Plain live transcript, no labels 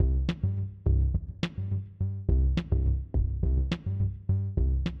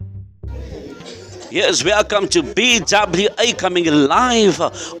Yes, welcome to BWA coming live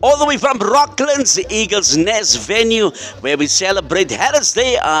all the way from Rocklands, the Eagles Nest venue where we celebrate Heritage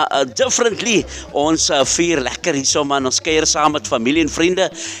Day differently. Ons vier lekker hierso man, ons kuier saam met familie en vriende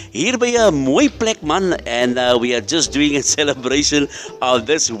hier by 'n mooi plek man, and we are just doing a celebration of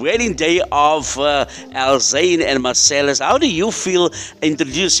this wedding day of Elzane and Marcellus. How do you feel?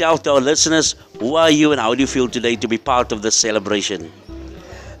 Introduce yourself to our listeners. Who are you and how do you feel today to be part of this celebration?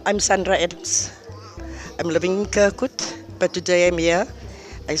 I'm Sandra Adams. I'm living in Kirkwood, but today I'm here.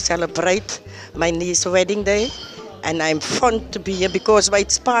 I celebrate my niece's wedding day, and I'm fond to be here because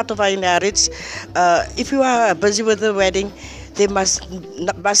it's part of our marriage. If you are busy with the wedding, there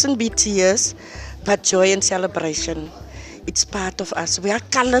mustn't be tears, but joy and celebration. It's part of us. We are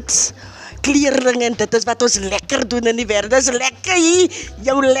colored. Klering en dit is wat ons lekker doen in die wêreld. Dis lekker hier,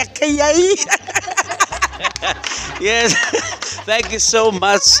 jou lekker jy. Yes, thank you so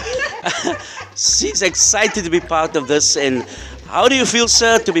much. She's excited to be part of this. And how do you feel,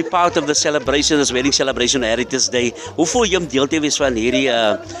 sir, to be part of the celebration, this wedding celebration, Heritage Day? Hoe voel jy om deel te wees van hierdie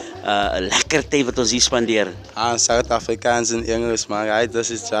lekker tyd wat ons hier spandeer? South Afrikaans in English, man. Hi,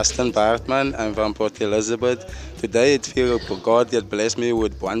 this is Justin Bartman. I'm from Port Elizabeth. Today it feels God that blessed me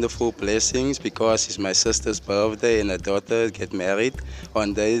with wonderful blessings because it's my sister's birthday and her daughter get married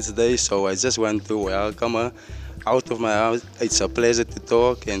on this day. So I just want to welcome her out of my house. It's a pleasure to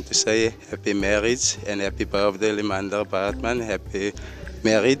talk and to say happy marriage and happy birthday, Limander Bartman. Happy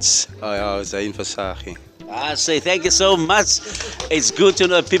marriage, Zain Fasahi. I say thank you so much. It's good to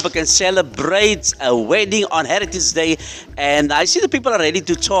know people can celebrate a wedding on Heritage Day. And I see the people are ready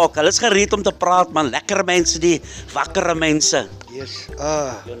to talk. Hulle is gereed om te praat, man. Lekker mense, die wakkere mense. Yes.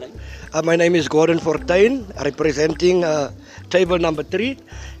 My name is Gordon Fortuin, representing table number 3.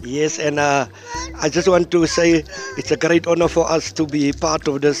 Yes, and I just want to say it's a great honor for us to be part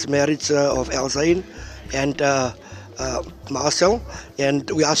of this marriage of Elzane and Marcel, and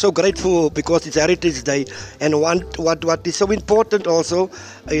we are so grateful because it's Heritage Day. And what is so important also,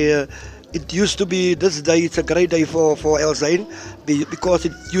 it used to be this day. It's a great day for Elzane because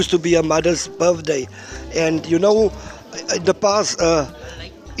it used to be a mother's birthday, and you know, in the past.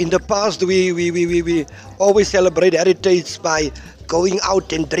 We always celebrate heritage by going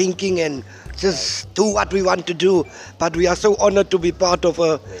out and drinking and just do what we want to do. But we are so honored to be part of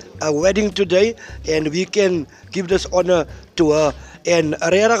a wedding today, and we can give this honor to her. En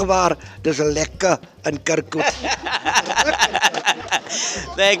regtig waar, dis lekker in Kirkwood.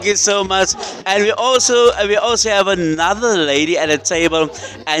 Thank you so much. And we also have another lady at the table,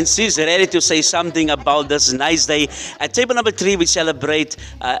 and she's ready to say something about this nice day. At table number 3, we celebrate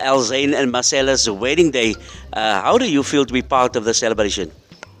Elzane and Marcellus' wedding day. How do you feel to be part of the celebration?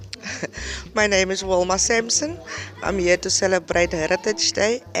 My name is Wilma Sampson. I'm here to celebrate Heritage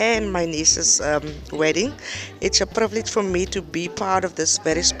Day and my niece's wedding. It's a privilege for me to be part of this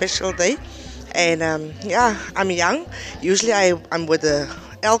very special day. And I'm young. Usually I'm with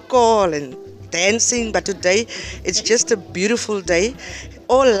alcohol and dancing, but today it's just a beautiful day.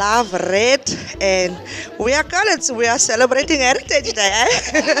 All love, red, and we are colored, so we are celebrating Heritage Day. Eh?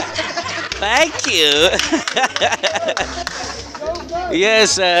 Thank you.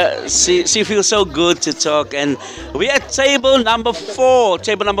 Yes, she feels so good to talk, and we're at table number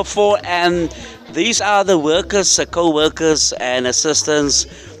 4, and these are the workers, co-workers and assistants,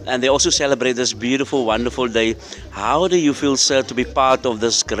 and they also celebrate this beautiful, wonderful day. How do you feel, sir, to be part of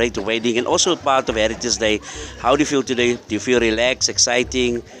this great wedding and also part of Heritage Day? How do you feel today? Do you feel relaxed,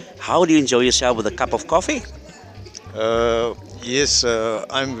 exciting? How do you enjoy yourself with a cup of coffee? Yes,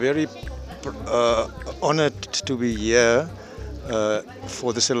 I'm very honored to be here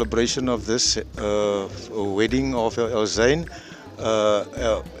for the celebration of this wedding of Elzane.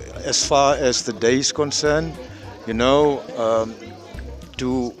 As far as the day is concerned, you know,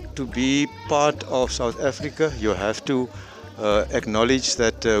 to be part of South Africa, you have to acknowledge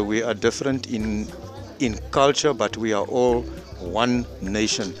that we are different in culture, but we are all one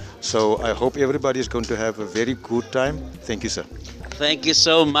nation. So I hope everybody is going to have a very good time. Thank you, sir. Thank you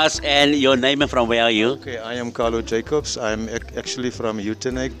so much. And your name and from where are you? Okay, I am Carlo Jacobs. I'm actually from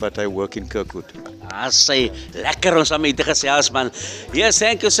Uitenhage, but I work in Kirkwood. Say, lekker ons om te gesels man. Yes,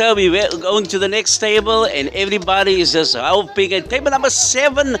 thank you sir. We're going to the next table and everybody is just helping at table number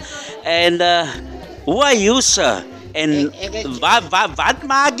 7. And who are you, sir? En wat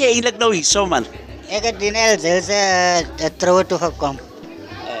maak jy eintlik nou hierso man? Ek het in Elzane troue toe gekom.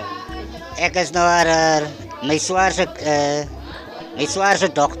 Ek is nou my swaarse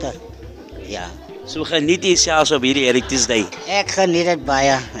dokter. Ja. So geniet jy selfs op hierdie Heritage Day? Ek geniet dit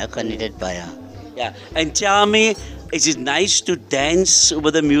baie. Yeah. And tell me, Is it nice to dance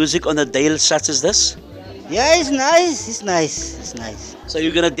with the music on a day such as this? Yeah, it's nice. It's nice. It's nice. So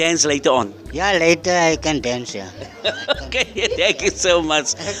you're gonna dance later on? Yeah, later I can dance. Yeah. Okay, thank you so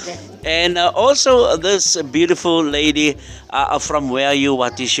much. And also this beautiful lady from where are you?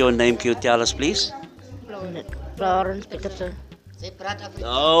 What is your name? Can you tell us, please? Florence Peterson.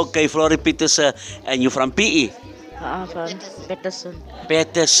 Okay, Flory Peterson, and you're from PE. From Peterson.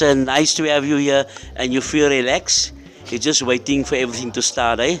 Peterson, nice to have you here, and you feel relaxed. You're just waiting for everything to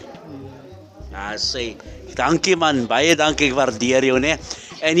start, eh? Sê, dankie man, baie dankie, ek waardeer jou, né?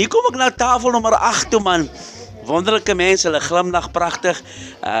 En hier kom ek na tafel nommer 8 toe man. Wonderlike mense, hulle glimlag pragtig.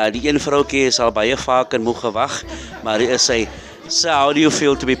 Die een vroukie is al baie vaak en moeg gewag, maar hier is sy. So, how do you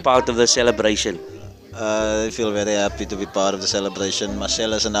feel to be part of the celebration? I feel very happy to be part of the celebration.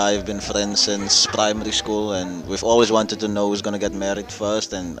 Marcellus and I have been friends since primary school, and we've always wanted to know who's going to get married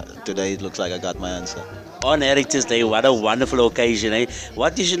first, and today it looks like I got my answer. On Heritage Day, what a wonderful occasion, eh?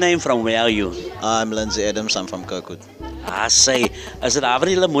 What is your name, from where are you? I'm Lindsay Adams, I'm from Kirkwood. Say, is it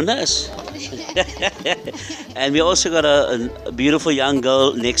Avery Lamuna? And we also got a beautiful young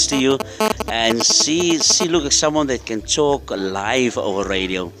girl next to you, and she looks like someone that can talk live over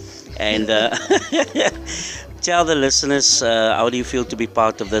radio. And tell the listeners, how do you feel to be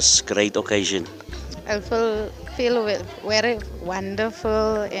part of this great occasion? I feel very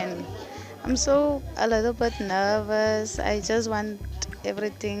wonderful, and I'm so a little bit nervous. I just want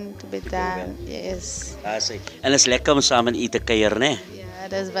everything to be done. Yes. En is lekker om saam in te kuier, né? Ja,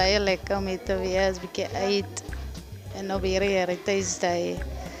 dit is baie lekker om te wees, 'n bietjie uit en op hierdie Heritage Day.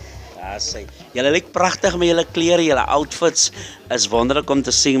 Julle lyk pragtig met julle klere, julle outfits. Is wonderlik om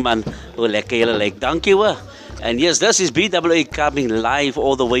te sien man, hoe lekker julle lyk. Dankie hoor. And yes, this is BWA coming live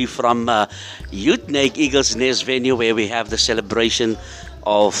all the way from Youth Eagles Nest venue, where we have the celebration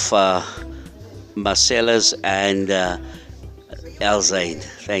of Marcellus and Elzane.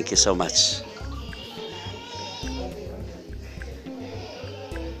 Thank you so much.